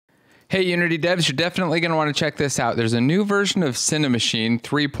Hey Unity devs, you're definitely going to want to check this out. There's a new version of Cinemachine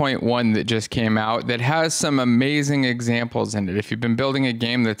 3.1 that just came out that has some amazing examples in it. If you've been building a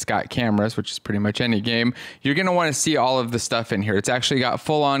game that's got cameras, which is pretty much any game, you're going to want to see all of the stuff in here. It's actually got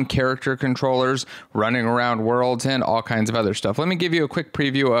full-on character controllers, running around worlds, and all kinds of other stuff. Let me give you a quick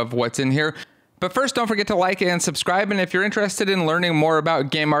preview of what's in here. But first, don't forget to like and subscribe, and if you're interested in learning more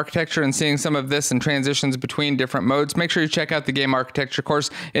about game architecture and seeing some of this and transitions between different modes, make sure you check out the game architecture course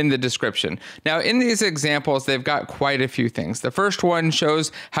in the description. Now, in these examples, they've got quite a few things. The first one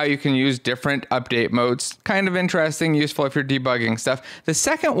shows how you can use different update modes. Kind of interesting, useful if you're debugging stuff. The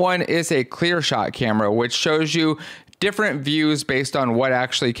second one is a clear shot camera, which shows you different views based on what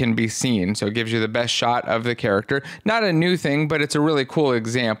actually can be seen. So it gives you the best shot of the character. Not a new thing, but it's a really cool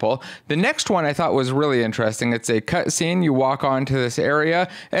example. The next one I thought was really interesting. It's a cutscene. You walk onto this area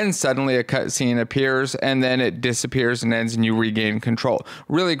and suddenly a cutscene appears and then it disappears and ends and you regain control.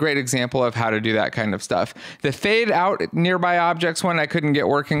 Really great example of how to do that kind of stuff. The fade out nearby objects one I couldn't get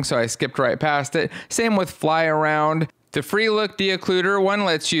working, so I skipped right past it. Same with fly around. The free look de-occluder one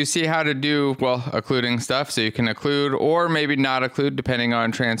lets you see how to do, well, occluding stuff, so you can occlude or maybe not occlude depending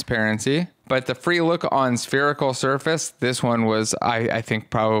on transparency. But the free look on spherical surface, this one was, I think,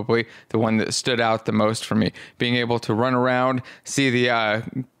 probably the one that stood out the most for me. Being able to run around, see the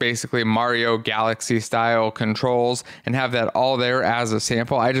basically Mario Galaxy style controls and have that all there as a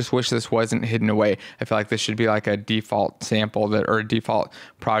sample. I just wish this wasn't hidden away. I feel like this should be like a default sample that, or a default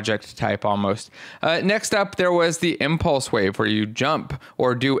project type almost. Next up, there was the impulse wave where you jump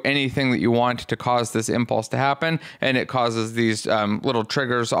or do anything that you want to cause this impulse to happen. And it causes these little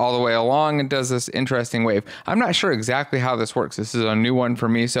triggers all the way along and does this interesting wave. I'm not sure exactly how this works. This is a new one for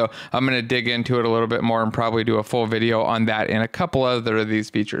me, so I'm going to dig into it a little bit more and probably do a full video on that and a couple other of these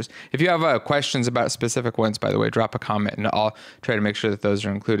features. If you have questions about specific ones, by the way, drop a comment and I'll try to make sure that those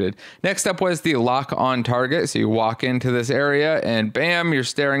are included. Next up was the lock on target. So you walk into this area and bam, you're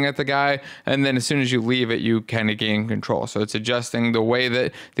staring at the guy, and then as soon as you leave it, you kind of gain control. So it's adjusting the way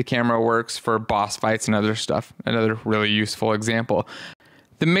that the camera works for boss fights and other stuff. Another really useful example.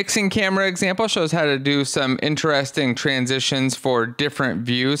 The mixing camera example shows how to do some interesting transitions for different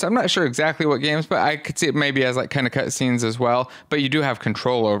views. I'm not sure exactly what games, but I could see it maybe as like kind of cutscenes as well, but you do have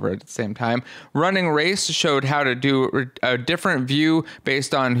control over it at the same time. Running race showed how to do a different view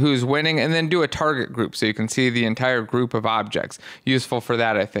based on who's winning and then do a target group so you can see the entire group of objects. Useful for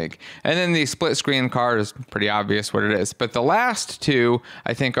that, I think. And then the split screen car is pretty obvious what it is. But the last two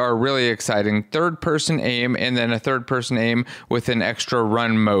I think are really exciting. Third person aim and then a third person aim with an extra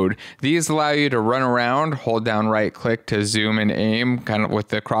run mode. These allow you to run around, hold down right click to zoom and aim kind of with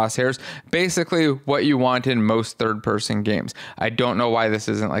the crosshairs. Basically what you want in most third person games. I don't know why this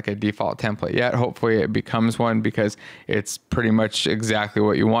isn't like a default template yet. Hopefully it becomes one because it's pretty much exactly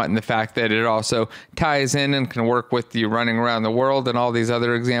what you want. And the fact that it also ties in and can work with the running around the world and all these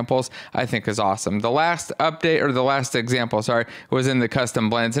other examples, I think is awesome. The last update, or the last example, sorry, was in the custom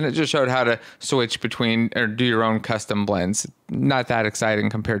blends, and it just showed how to switch between or do your own custom blends. Not that exciting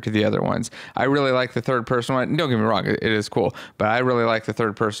compared to the other ones. I really like the third person one. Don't get me wrong, it is cool, but I really like the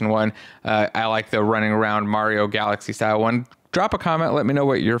third person one. I like the running around Mario Galaxy style one. Drop a comment, let me know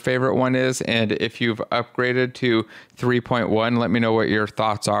what your favorite one is, and if you've upgraded to 3.1, let me know what your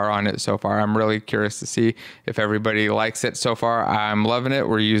thoughts are on it so far. I'm really curious to see if everybody likes it so far. I'm loving it.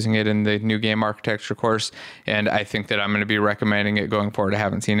 We're using it in the new game architecture course, and I think that I'm going to be recommending it going forward. I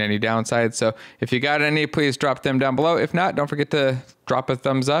haven't seen any downsides, so if you got any, please drop them down below. If not, don't forget to drop a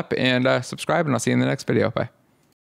thumbs up and subscribe, and I'll see you in the next video. Bye.